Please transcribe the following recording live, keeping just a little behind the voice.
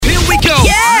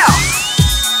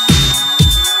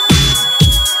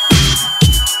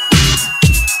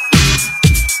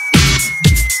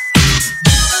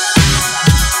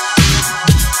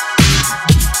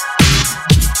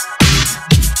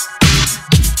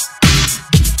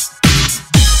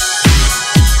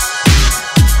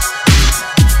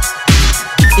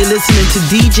listening to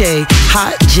DJ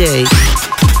Hot J.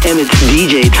 And it's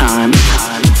DJ time.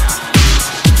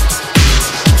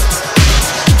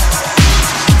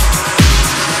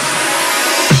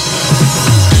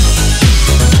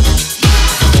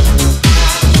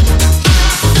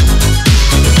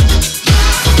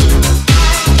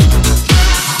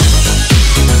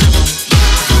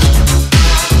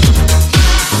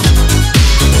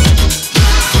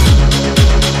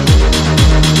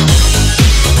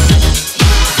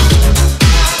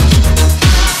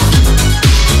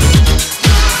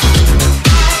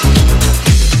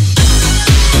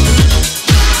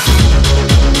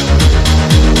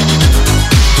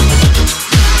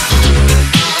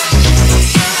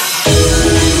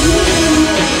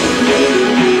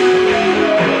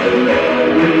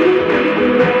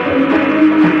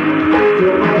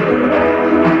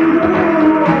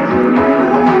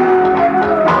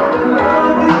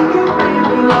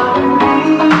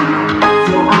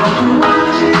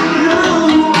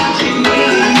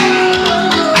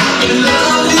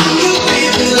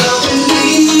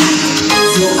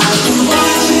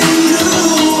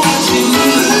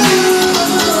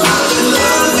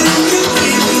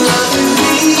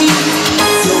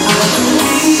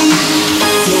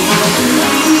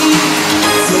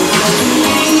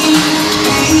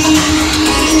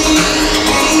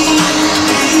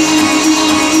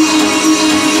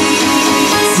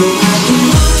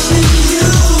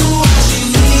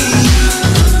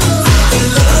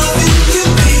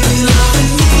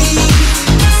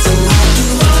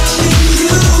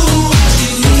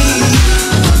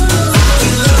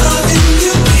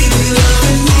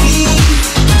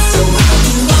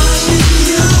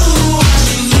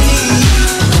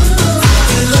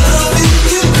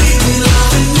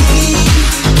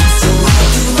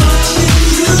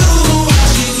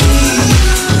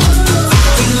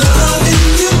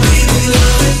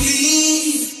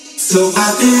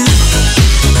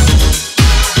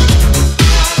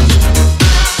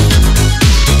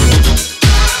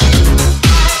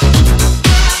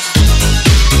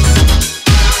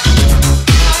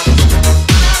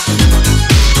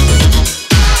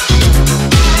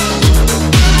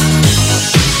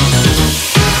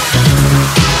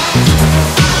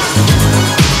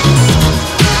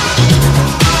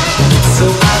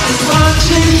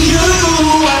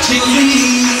 Watching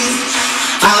me,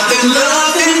 I've been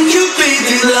loving you,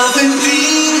 baby.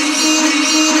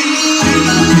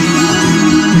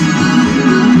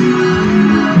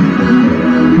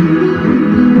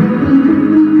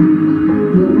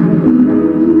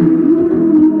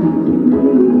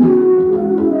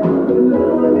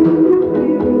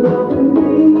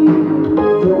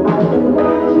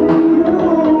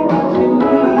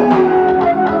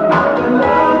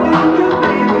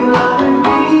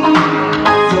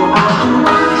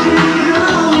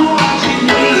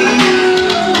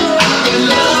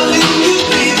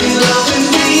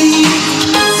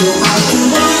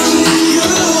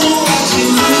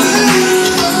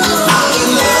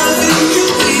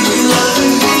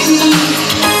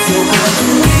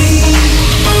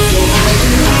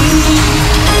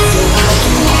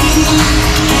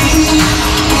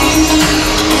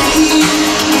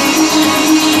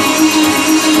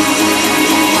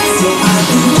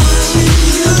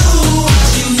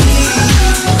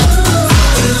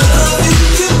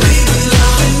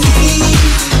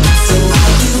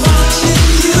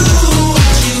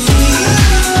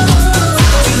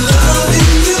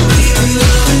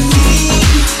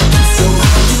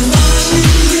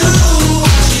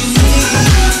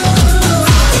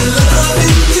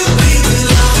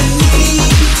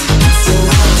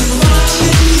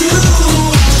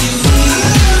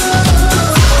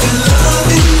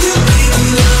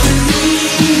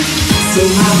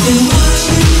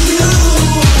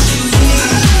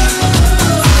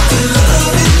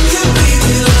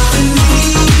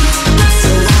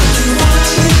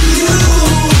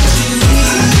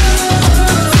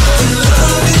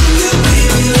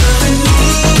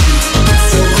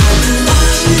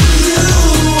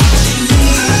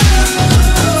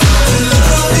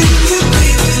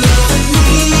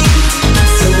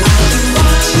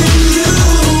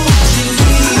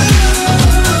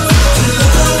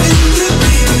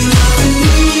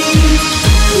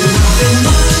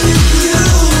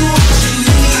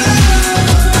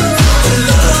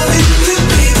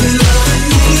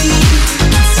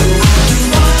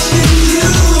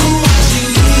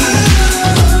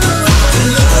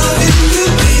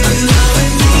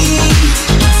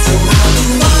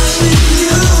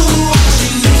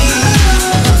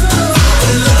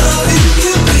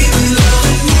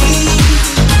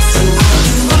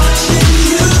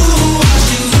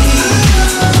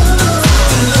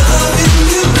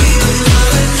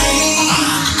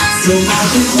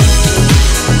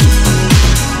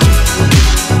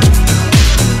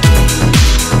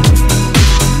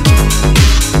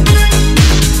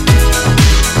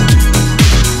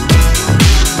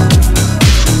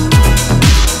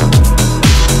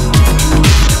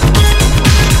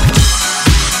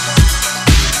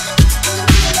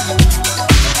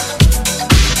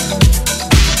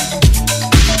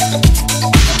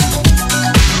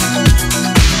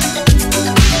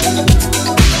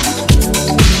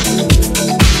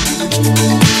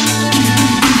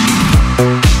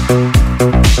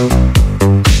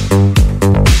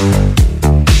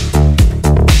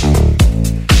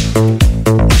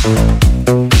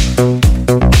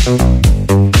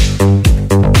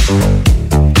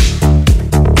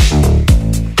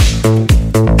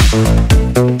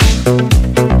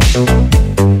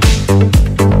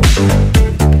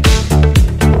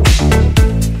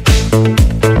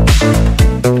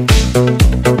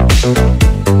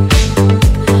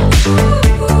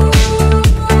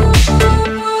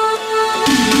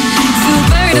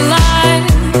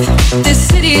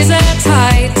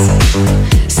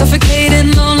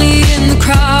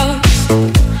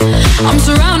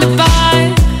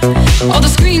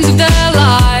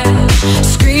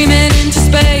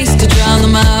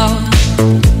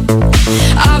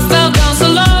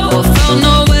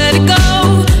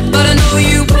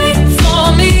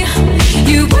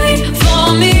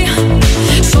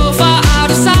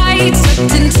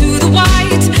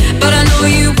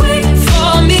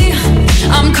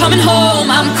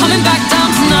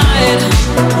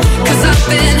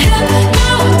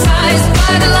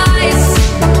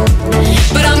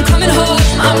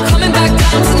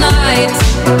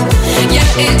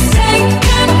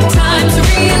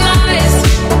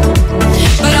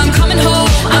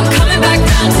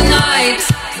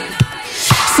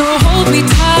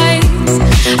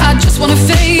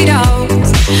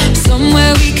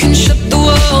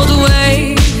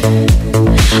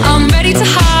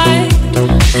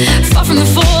 from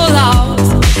the fallout.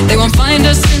 They won't find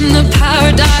us in the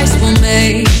paradise we'll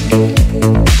make.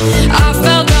 I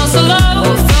fell down so low,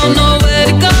 felt nowhere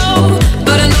to go,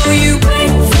 but I know you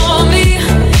wait for me,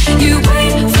 you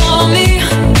wait for me.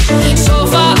 So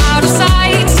far out of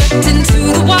sight, sucked into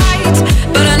the white,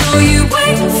 but I know you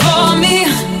wait for me.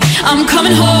 I'm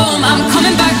coming home, I'm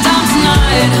coming back down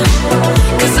tonight,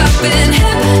 'cause I've been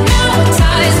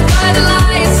hypnotized by the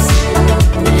lights.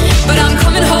 But I'm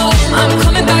coming home, I'm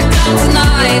coming back down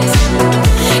tonight.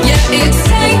 Yeah, it's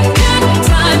taken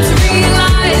time to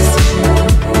realize,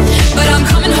 but I'm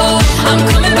coming home, I'm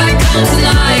coming back down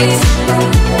tonight.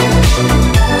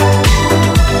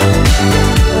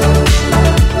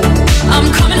 I'm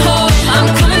coming home, I'm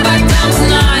coming back down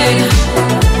tonight.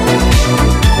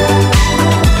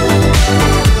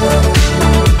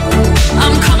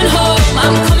 I'm coming home,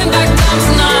 I'm coming back down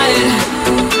tonight.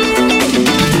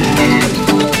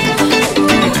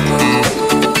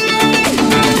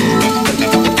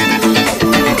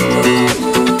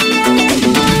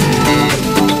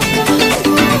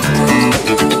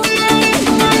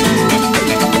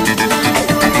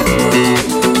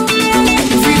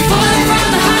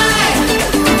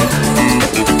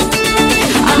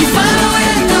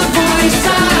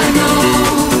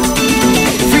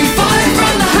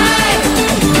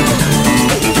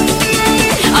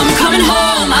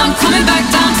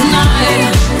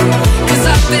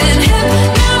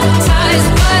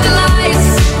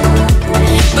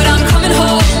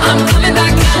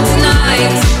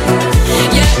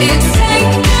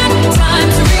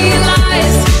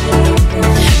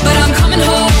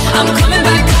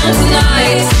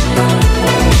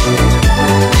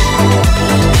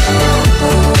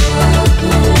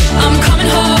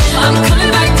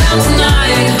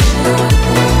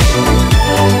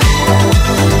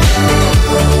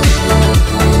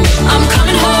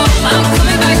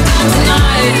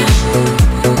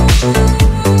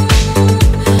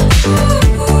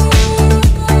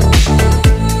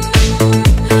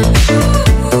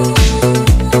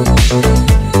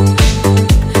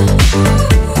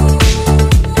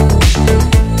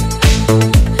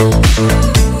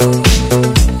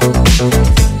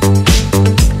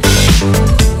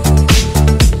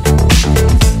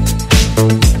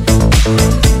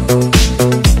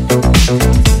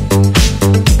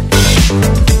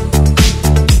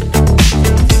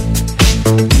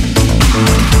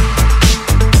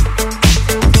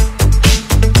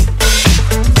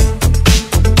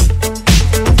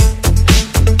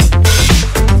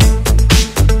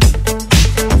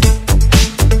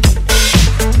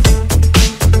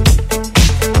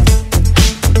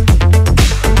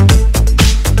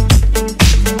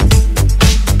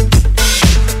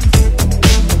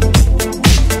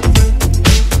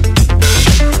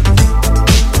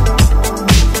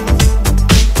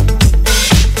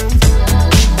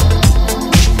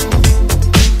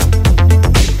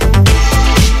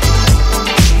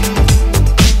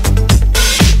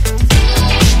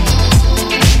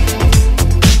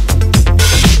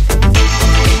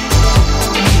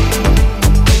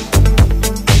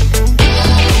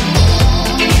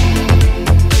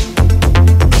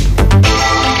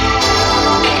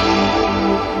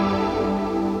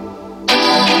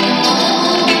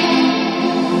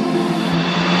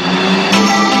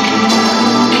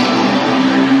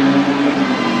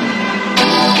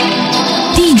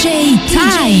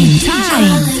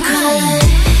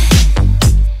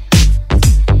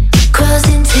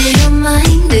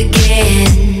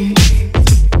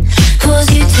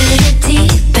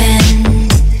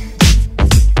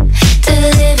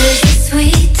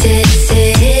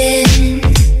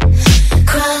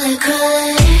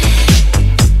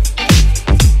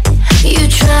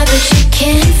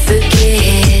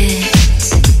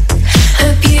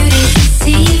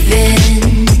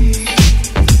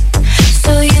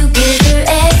 So you give her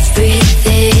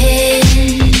everything.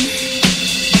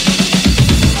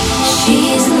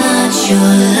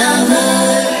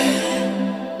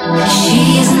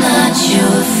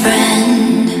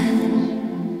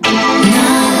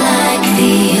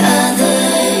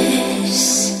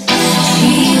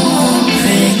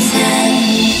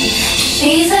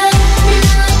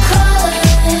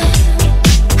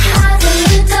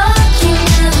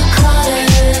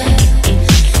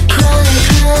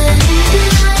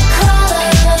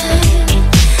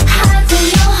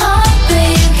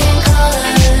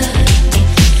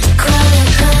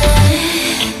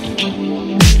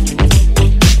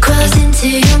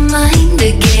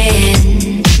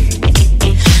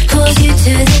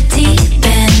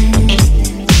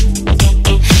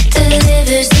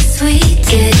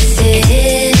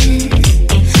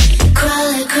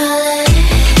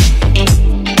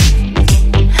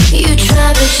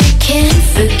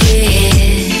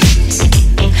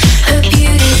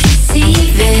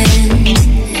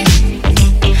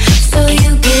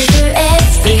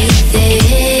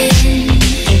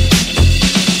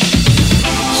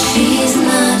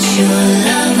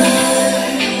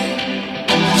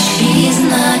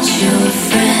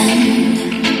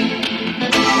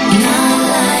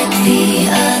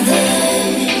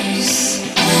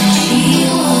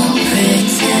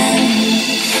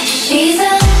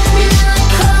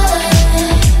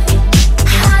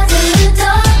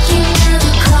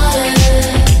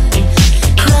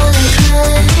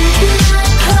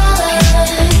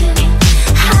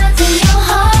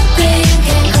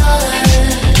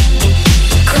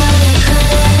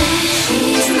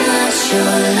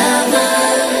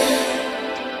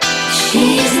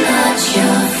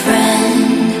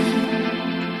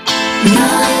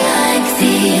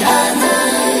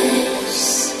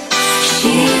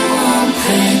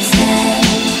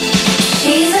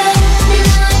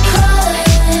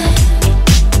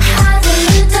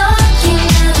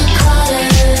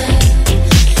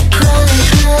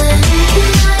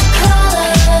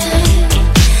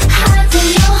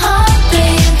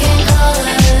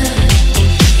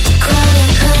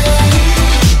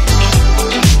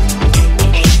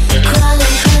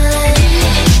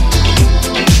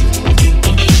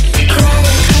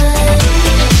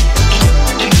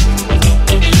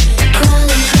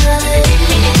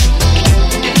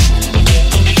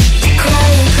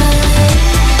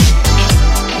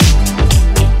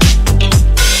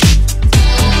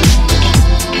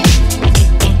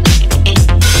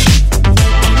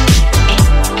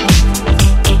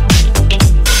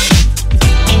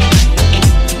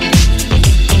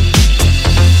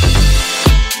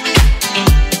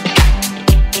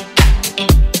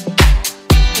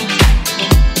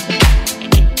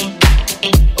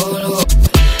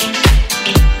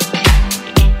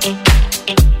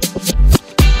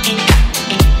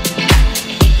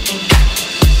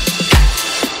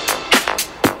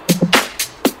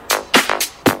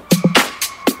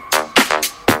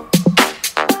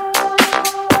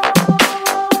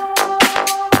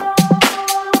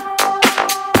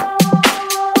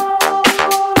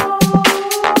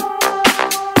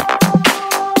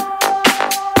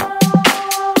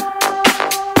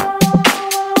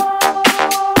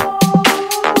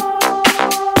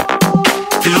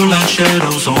 Feel like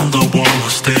shadows on the wall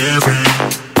staring.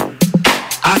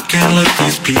 I can't let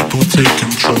these people take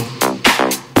control.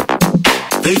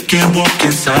 They can't walk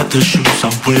inside the shoes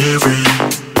I'm wearing.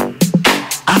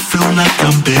 I feel like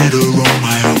I'm better on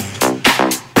my own.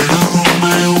 Better on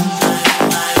my own.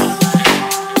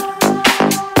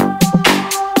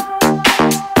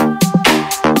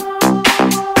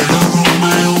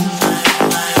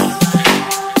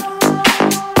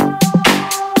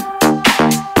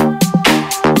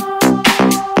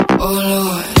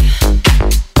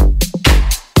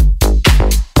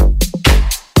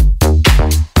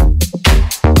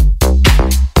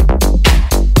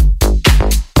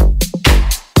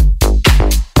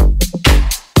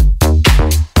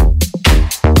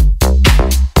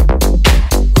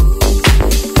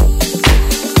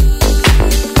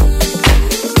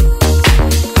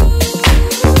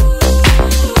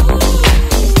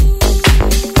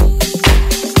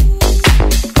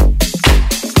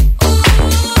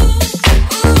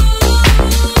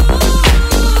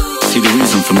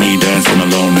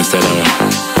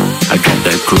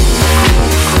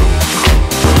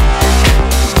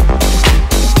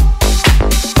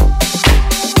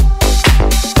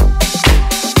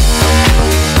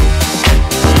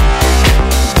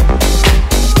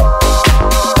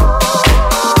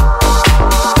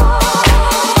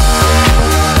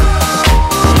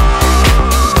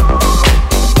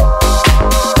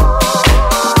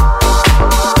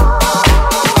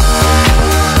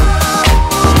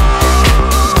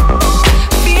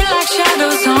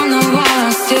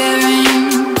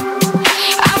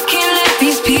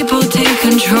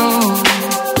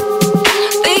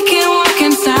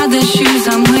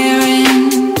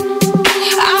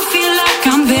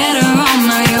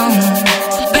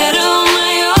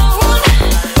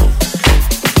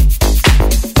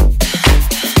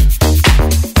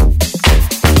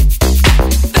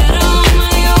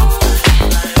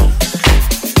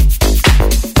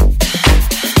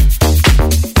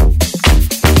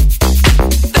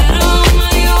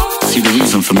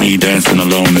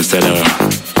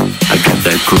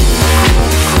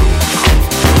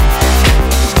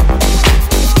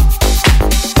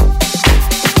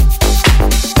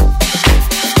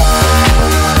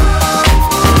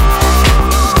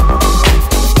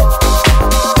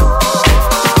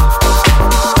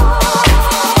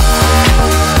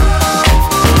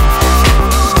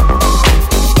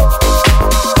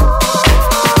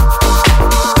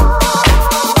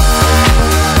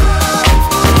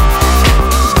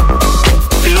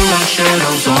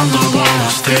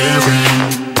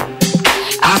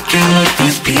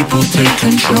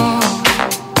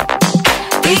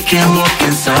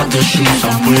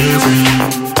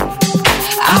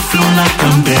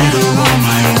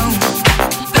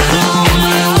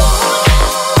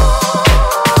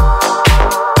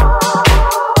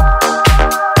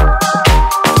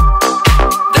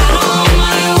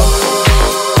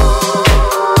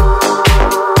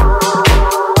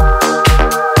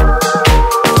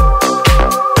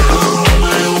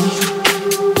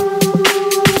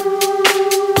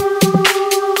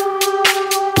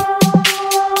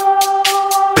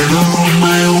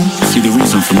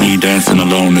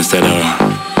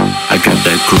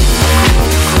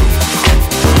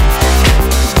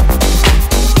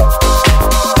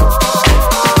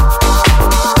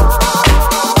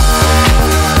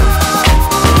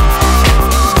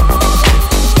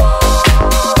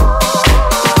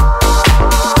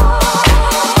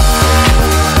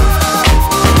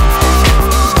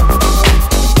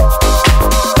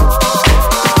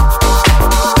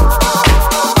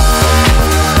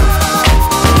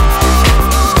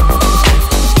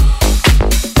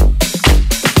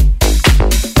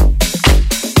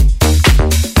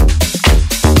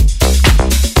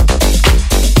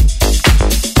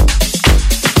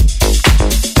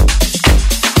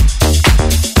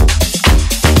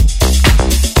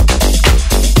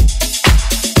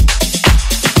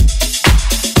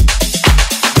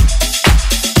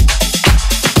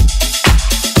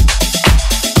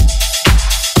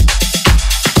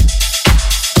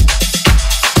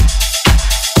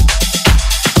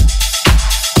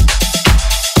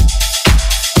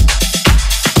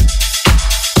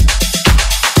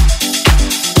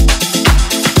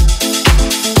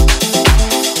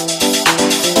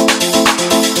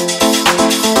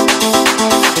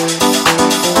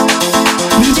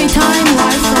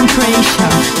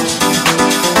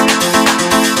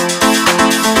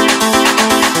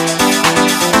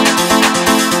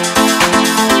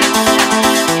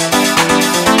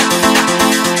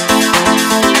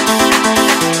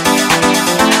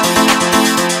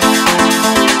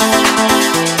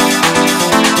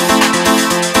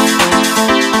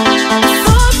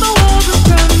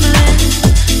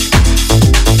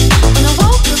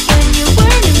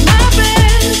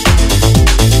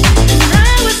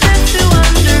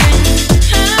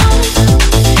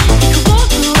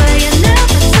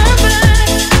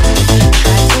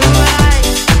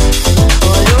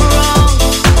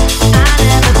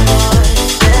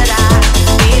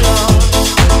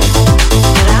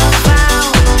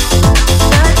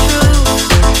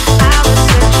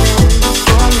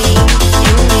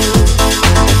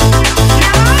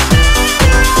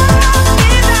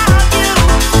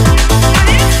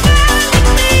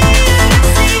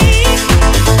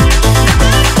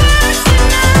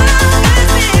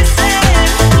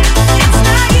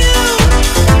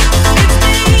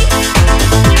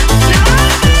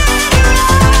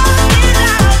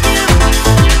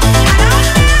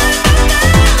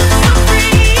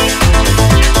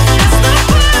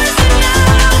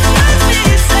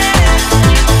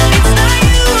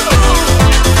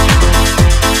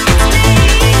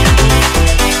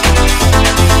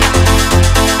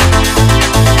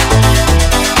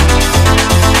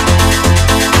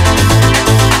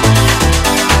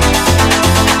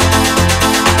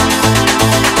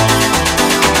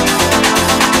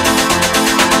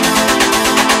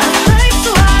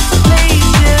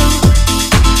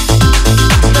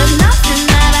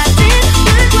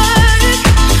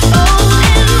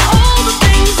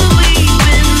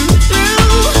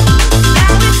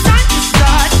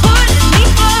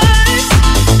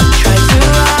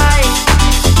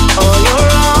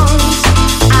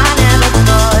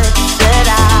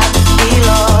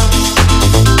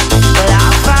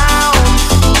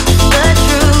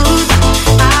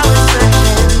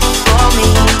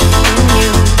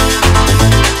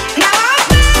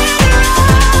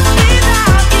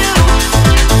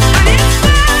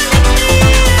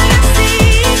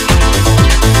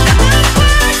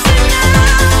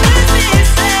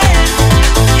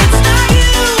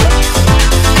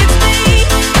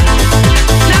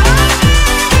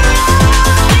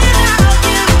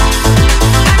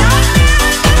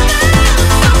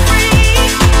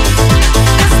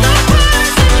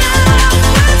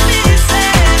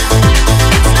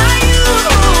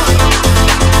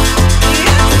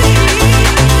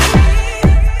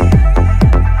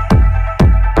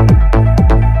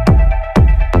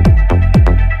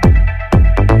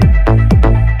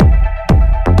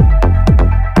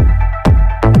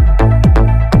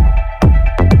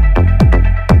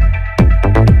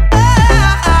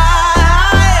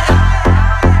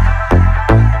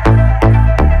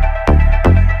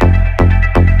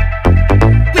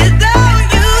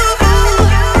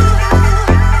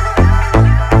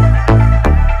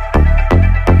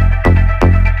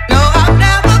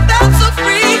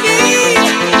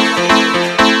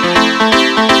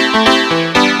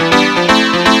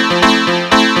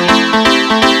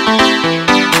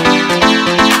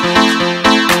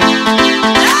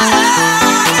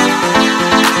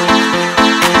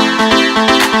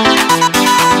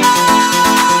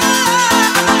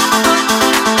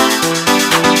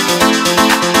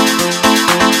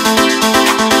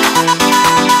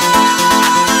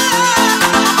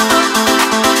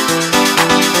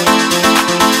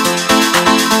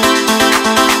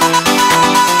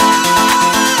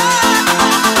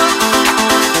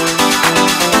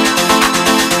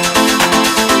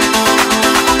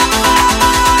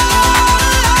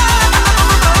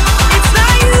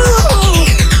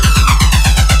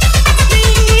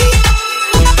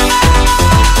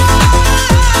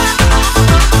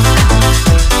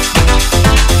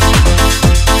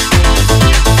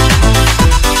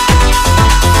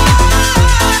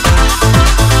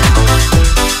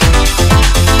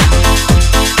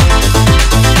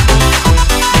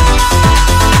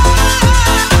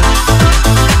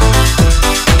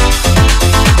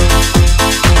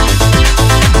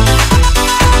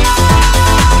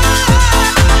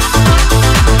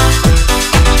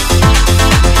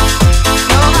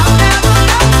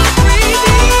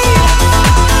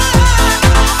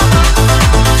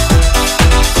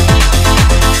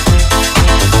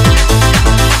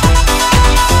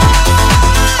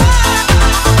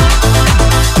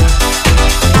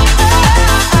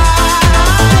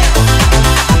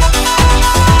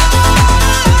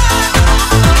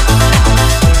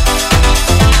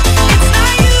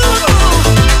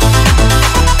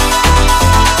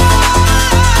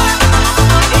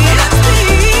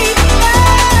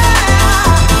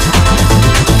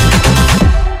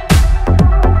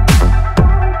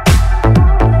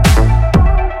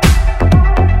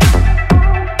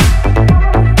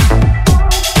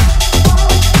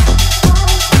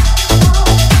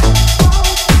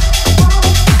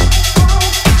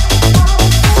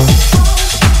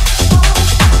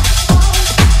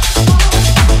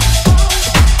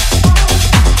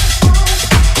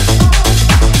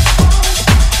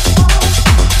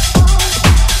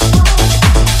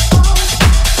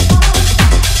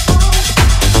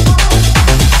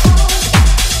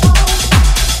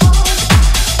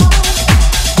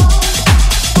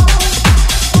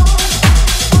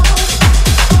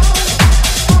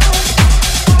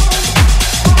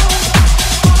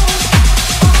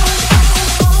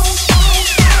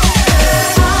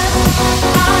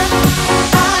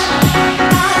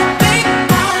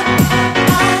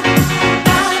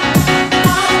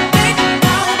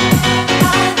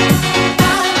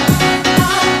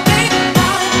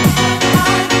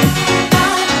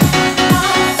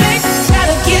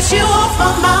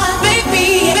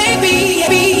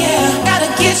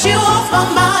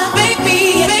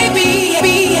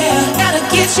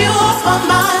 you off my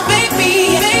mind,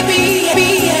 baby, baby, baby,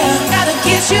 yeah. Gotta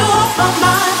get you off my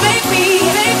mind, baby,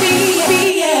 baby,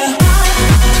 baby, yeah.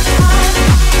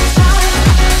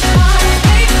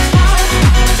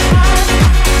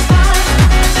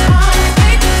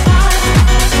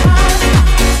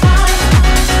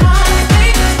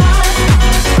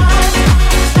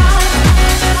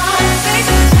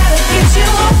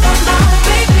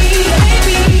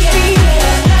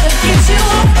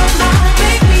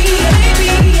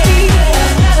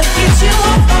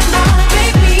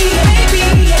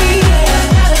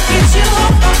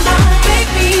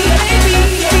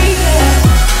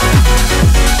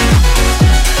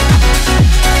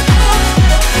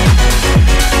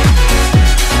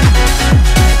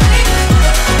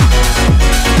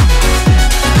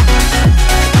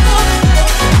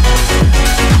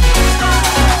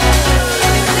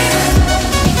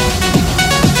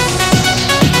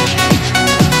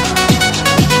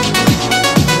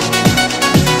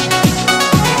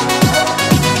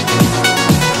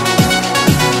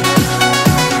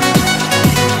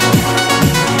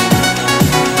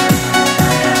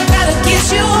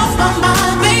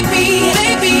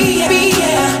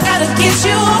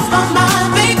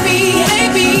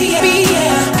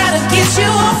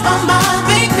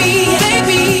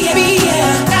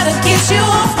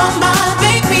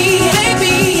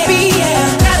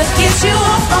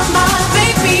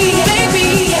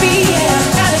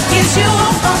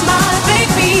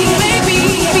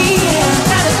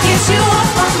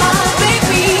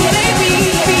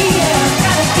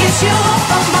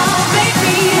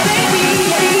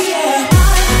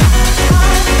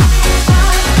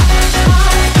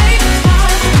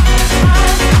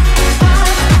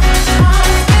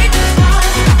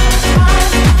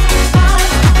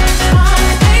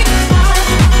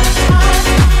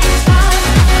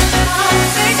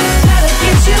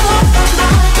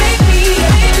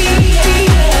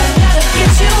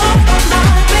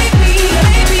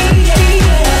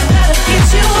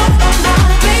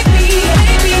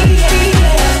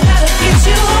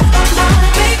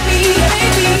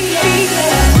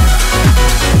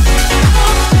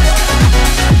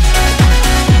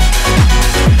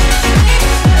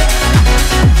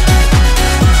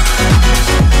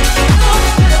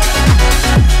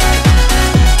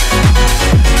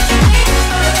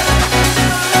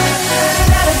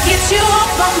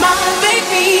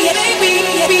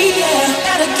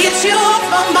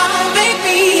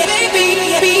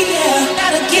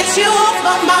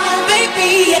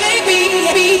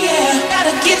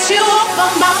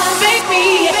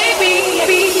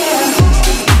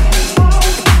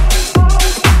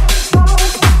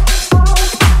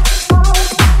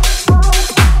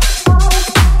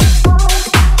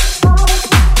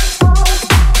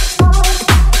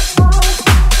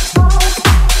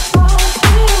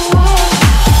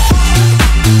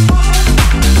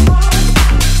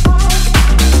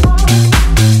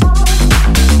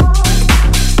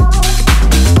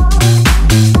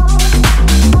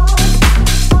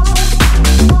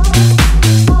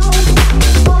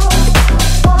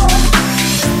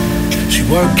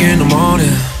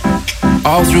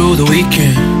 all through the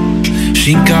weekend.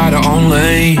 She got her own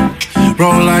lane,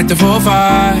 roll like the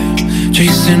 4-5,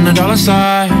 chasing the dollar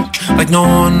sign like no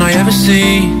one I ever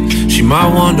see. She my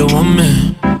Wonder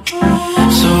Woman.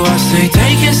 So I say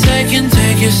take it second,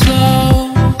 take it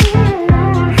slow,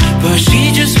 but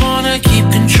she just wanna keep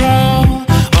control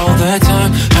all the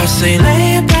time. I say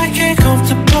lay it back and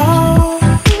comfortable.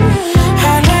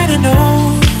 I let her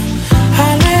know, I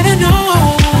let her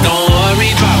know. Don't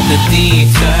worry about the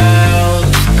details,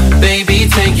 baby,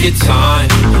 take your time.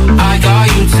 I got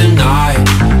you tonight.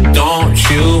 Don't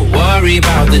you worry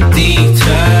about the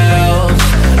details.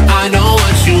 I know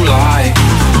what you like,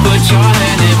 put your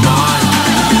hand in mine.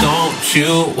 Don't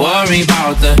you worry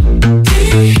about the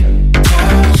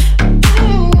details.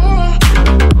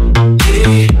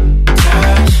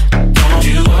 Details. Don't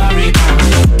you worry about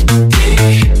the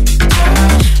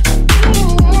details.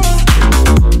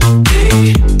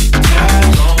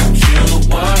 Details. Don't you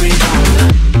worry about the.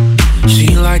 She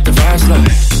like the fast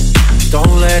life,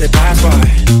 don't let it pass by.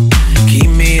 Keep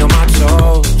me on my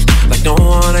toes like no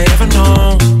one I ever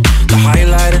known. The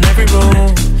highlight in every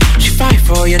room. She fight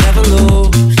for you, never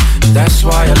lose. That's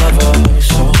why I love her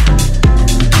so.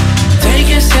 Take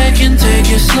it second, take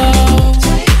it slow,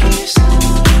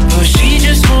 but she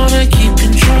just wanna keep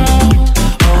control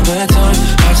all the time.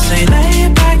 I say lay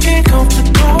it back and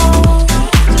comfortable.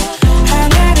 I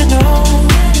let her know,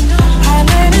 I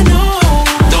let her know.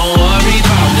 Don't worry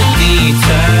about the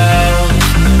details,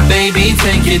 baby,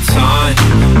 take your time.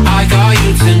 I got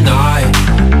you tonight.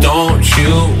 Don't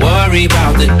you worry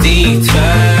about the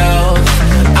details.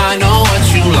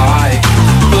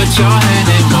 your hand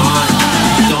in mine.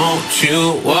 Don't you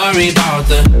worry about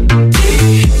the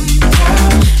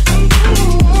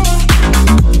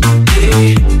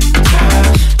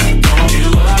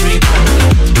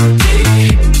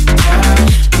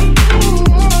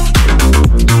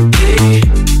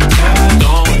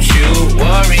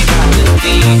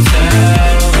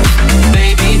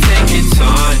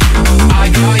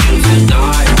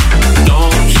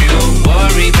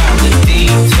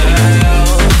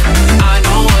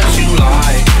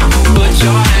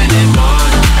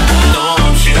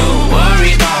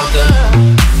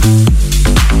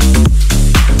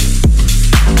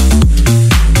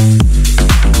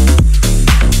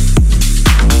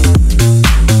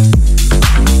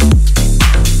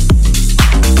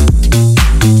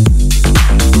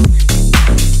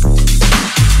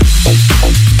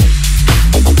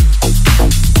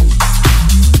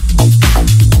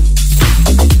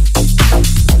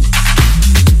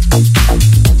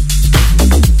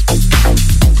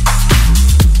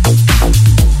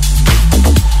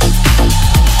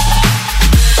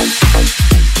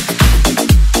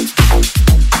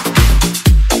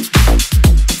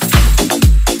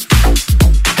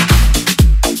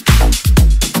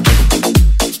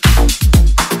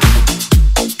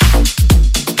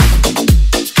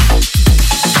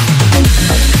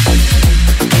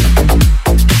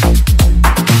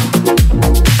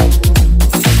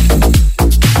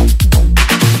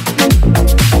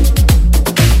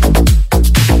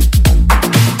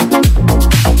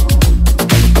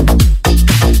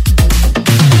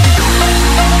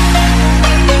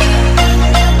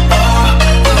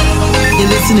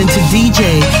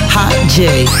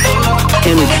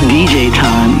And it's DJ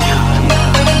time.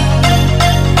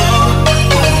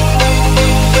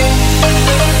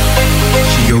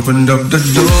 She opened up the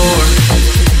door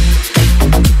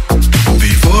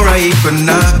before I even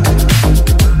knocked.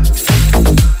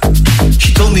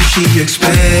 She told me she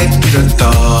expected $1,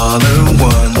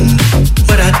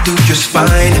 but I do just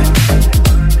fine.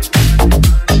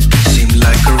 Seemed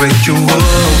like a ritual.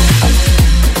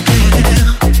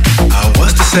 I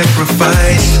was the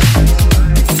sacrifice.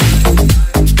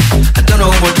 I don't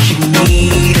know what she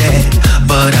needed,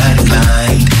 but I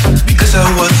declined because I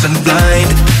wasn't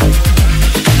blind.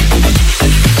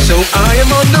 So I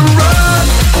am on the run,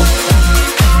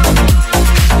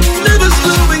 never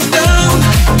slowing down,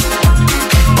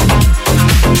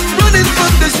 running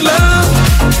from this love,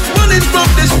 running from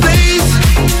this place,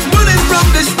 running from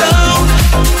this town.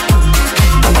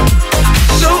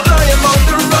 So I am on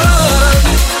the run,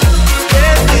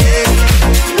 yeah, yeah.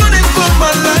 Running for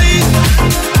my life,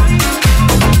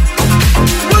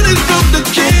 running from the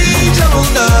cage I will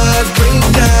not break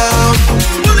down,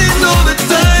 running all the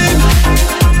time.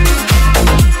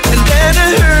 And then I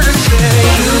heard her say,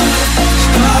 you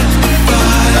start the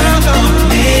fire,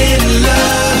 I'm in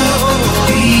love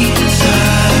deep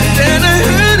inside. Then I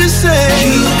heard her say,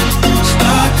 you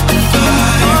start the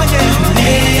fire, I'm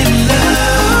in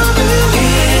love,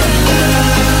 in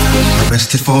love. I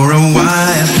rested for a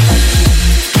while,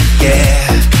 yeah,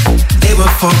 they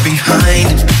were far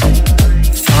behind.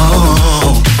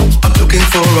 Oh, I'm looking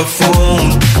for a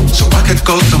phone so I could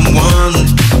call someone,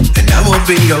 and that would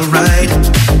be alright.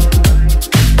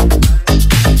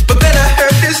 But then I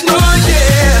heard this noise,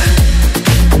 yeah,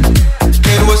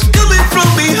 it was coming from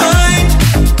behind,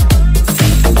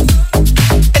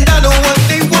 and I know what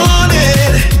they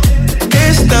wanted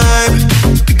this time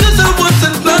because I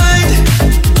wasn't blind.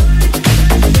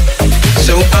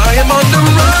 So I am on the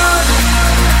run,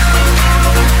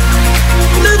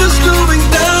 never slowing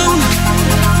down,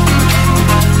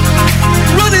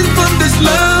 running from this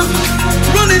love,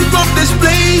 running from this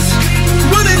place,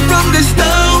 running from this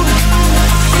town.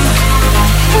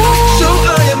 So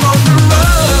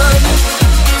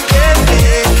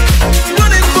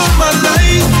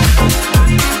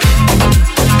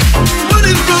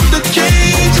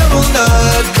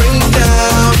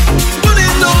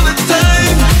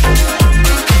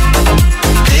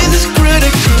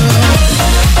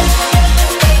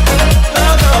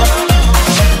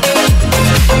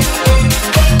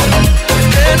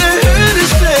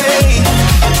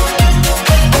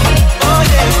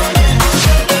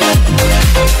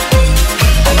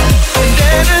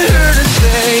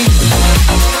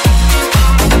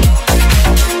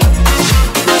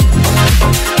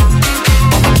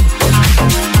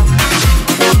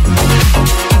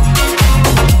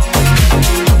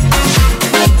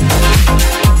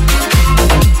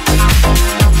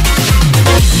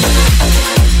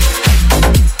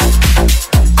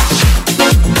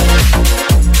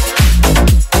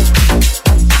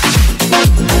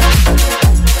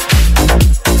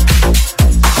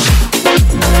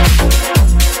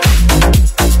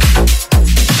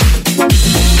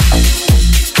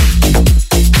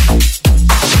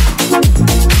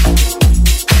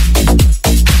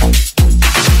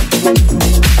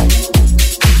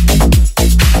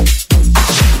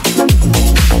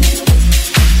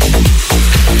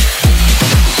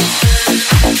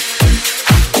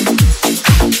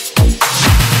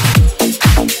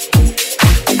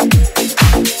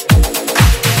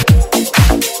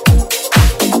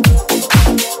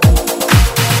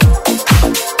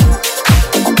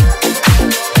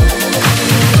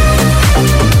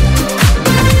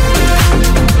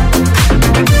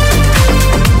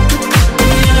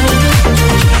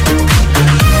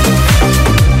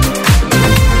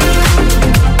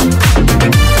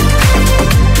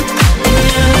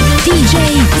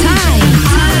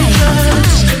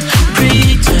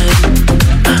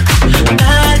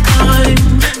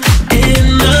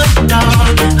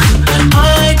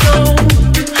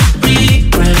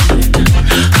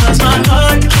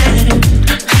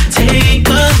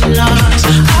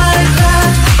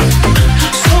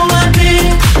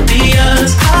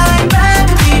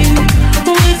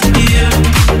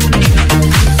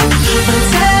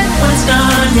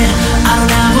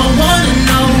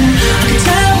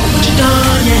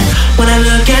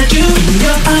look at you in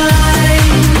your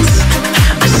eyes,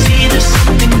 I see there's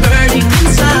something burning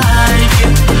inside you.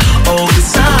 Oh,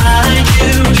 inside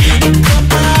you. In your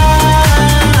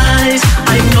eyes,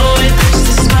 I know it hurts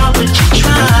to smile, but you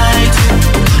try to.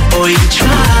 Oh, you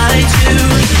try to.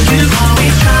 You've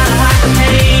always tried to hide the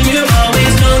pain. You've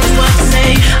always known just what to say.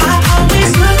 I always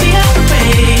look the other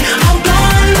way. I'm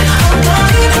blind in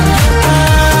your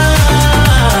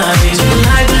eyes. You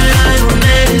lie, but I don't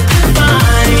let it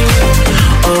define you.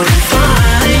 Oh,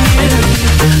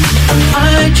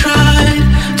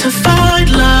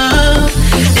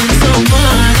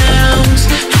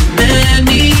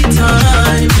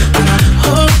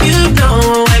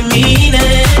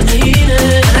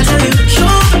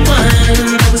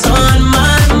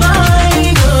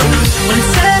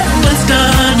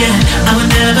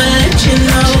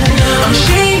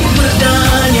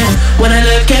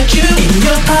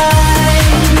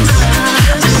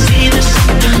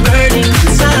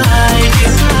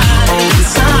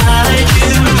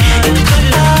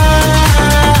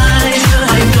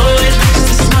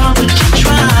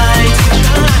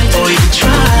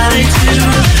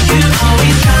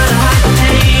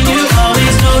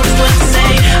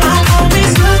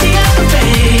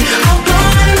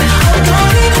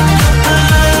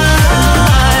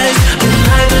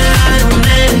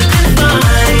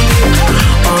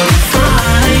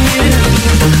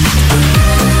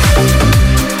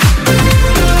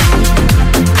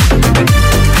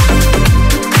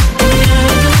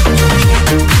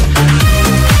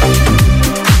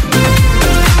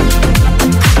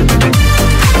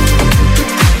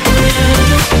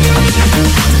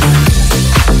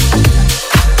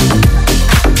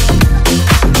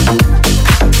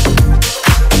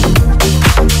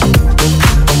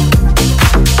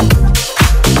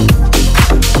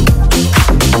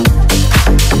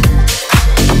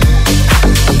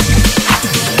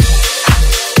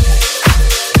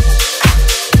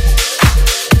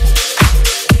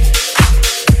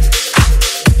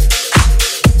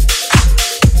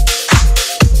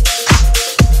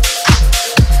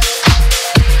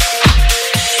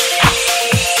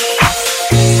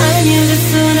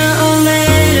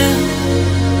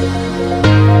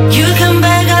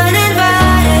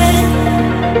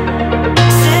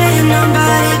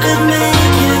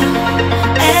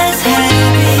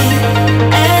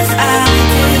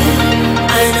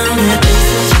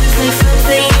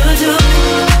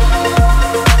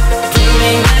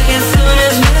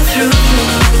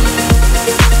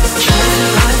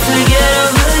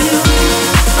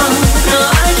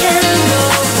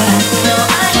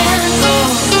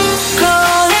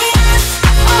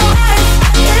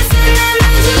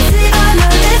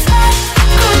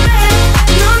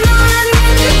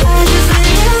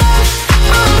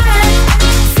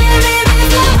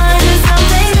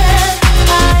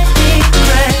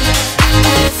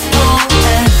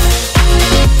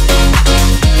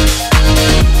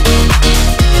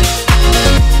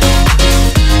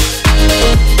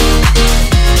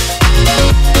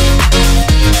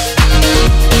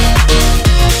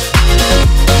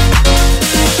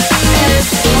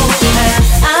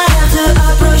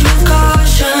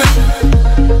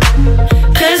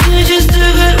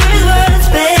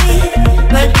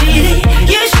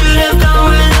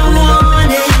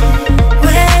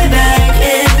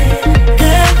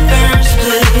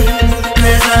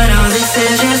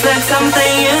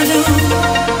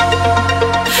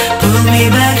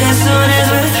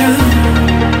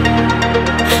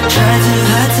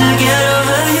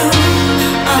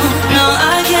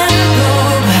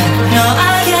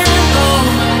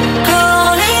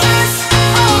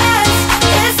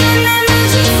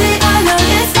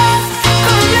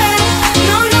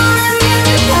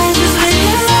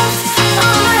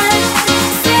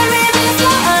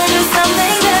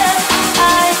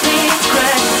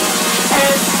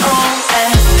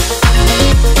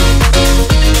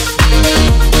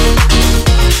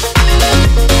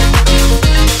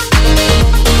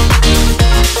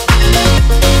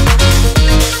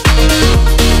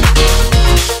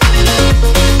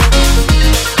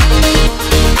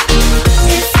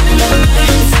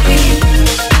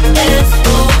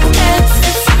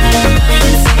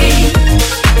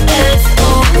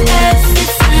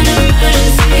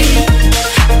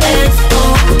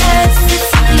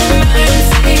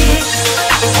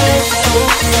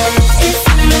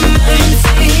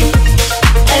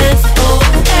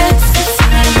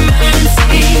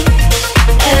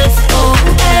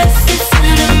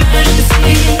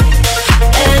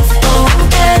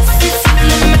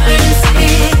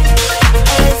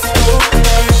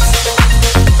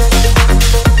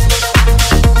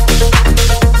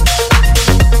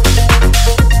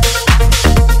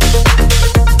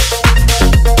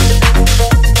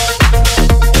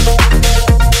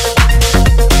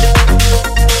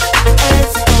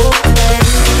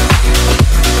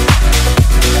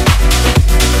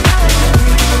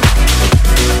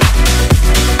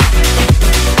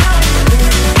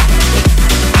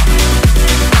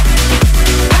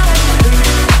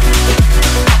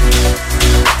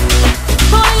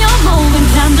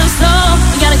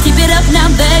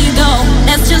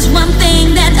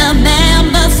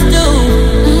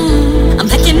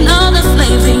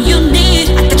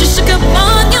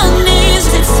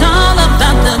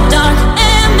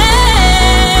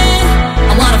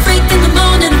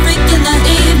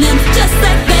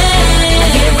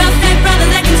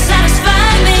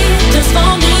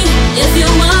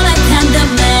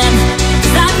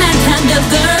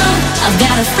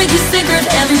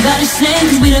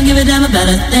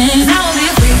 better things. I will be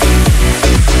a freak.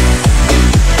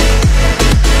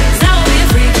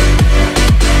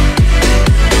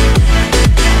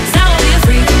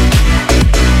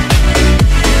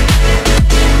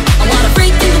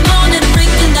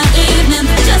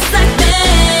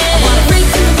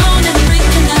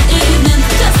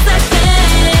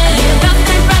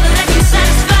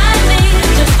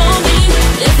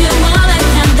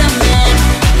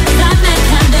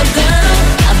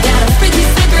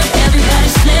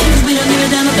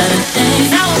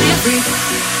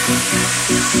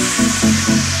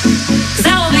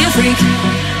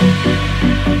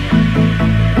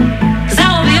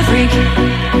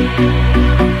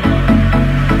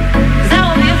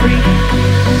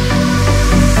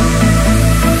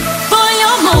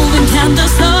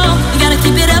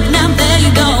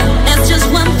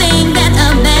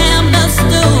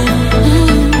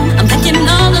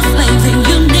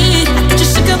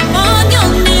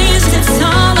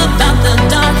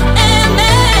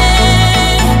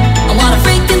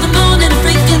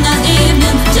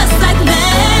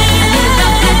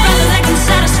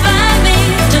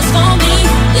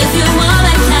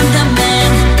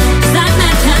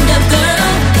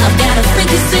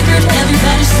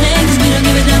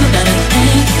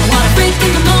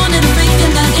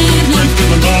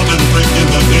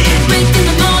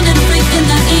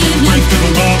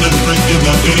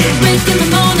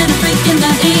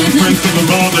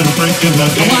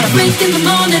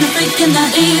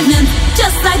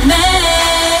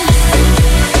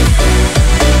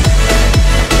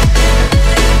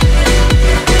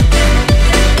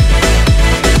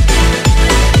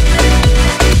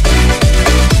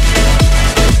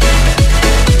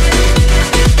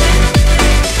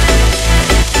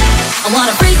 I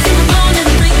wanna freak.